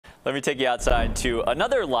Let me take you outside to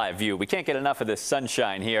another live view. We can't get enough of this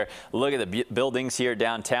sunshine here. Look at the buildings here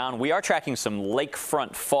downtown. We are tracking some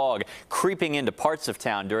lakefront fog creeping into parts of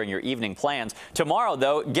town during your evening plans. Tomorrow,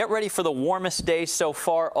 though, get ready for the warmest day so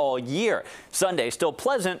far all year. Sunday still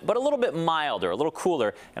pleasant, but a little bit milder, a little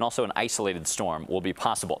cooler, and also an isolated storm will be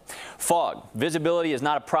possible. Fog. Visibility is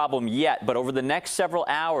not a problem yet, but over the next several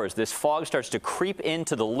hours, this fog starts to creep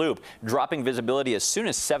into the loop, dropping visibility as soon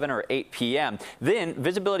as 7 or 8 p.m. Then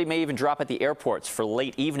visibility may even drop at the airports for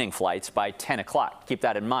late evening flights by 10 o'clock. Keep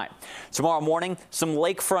that in mind. Tomorrow morning, some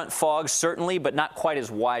lakefront fog certainly, but not quite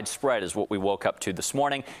as widespread as what we woke up to this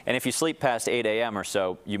morning. And if you sleep past 8 a.m. or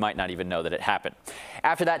so, you might not even know that it happened.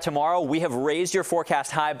 After that tomorrow, we have raised your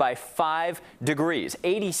forecast high by 5 degrees.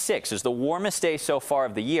 86 is the warmest day so far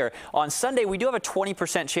of the year. On Sunday, we do have a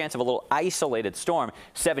 20% chance of a little isolated storm.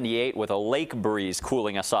 78 with a lake breeze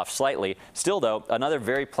cooling us off slightly. Still, though, another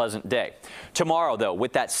very pleasant day. Tomorrow, though,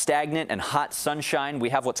 with that stagnant and hot sunshine, we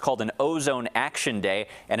have what's called an ozone action day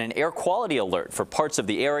and an air quality alert for parts of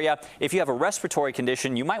the area. If you have a respiratory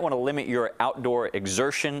condition, you might want to limit your outdoor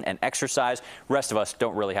exertion and exercise. Rest of us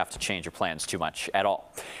don't really have to change your plans too much at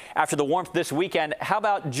all. After the warmth this weekend, how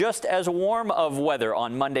about just as warm of weather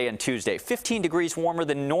on Monday and Tuesday? 15 degrees warmer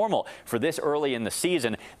than normal for this early in the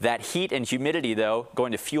season. That heat and humidity, though,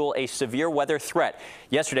 going to fuel a severe weather threat.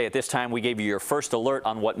 Yesterday at this time, we gave you your first alert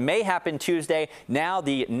on what may happen Tuesday. Now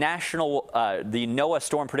the NOAA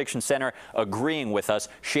Storm Prediction Center agreeing with us,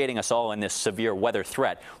 shading us all in this severe weather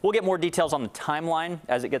threat. We'll get more details on the timeline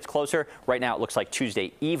as it gets closer. Right now, it looks like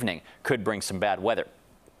Tuesday evening could bring some bad weather.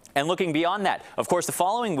 And looking beyond that, of course, the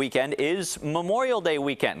following weekend is Memorial Day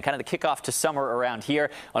weekend, kind of the kickoff to summer around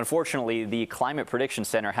here. Unfortunately, the Climate Prediction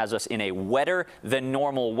Center has us in a wetter than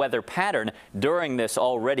normal weather pattern during this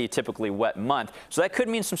already typically wet month. So that could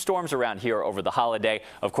mean some storms around here over the holiday.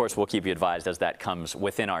 Of course, we'll keep you advised as that comes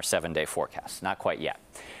within our 7-day forecast. Not quite yet.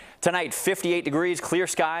 Tonight, 58 degrees, clear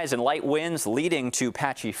skies and light winds leading to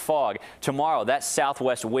patchy fog. Tomorrow, that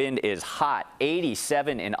southwest wind is hot,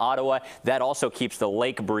 87 in Ottawa. That also keeps the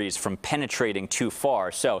lake breeze from penetrating too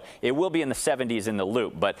far. So it will be in the 70s in the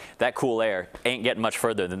loop, but that cool air ain't getting much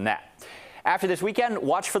further than that. After this weekend,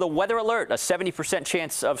 watch for the weather alert, a 70%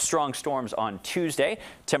 chance of strong storms on Tuesday.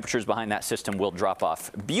 Temperatures behind that system will drop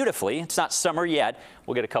off beautifully. It's not summer yet.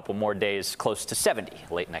 We'll get a couple more days close to 70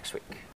 late next week.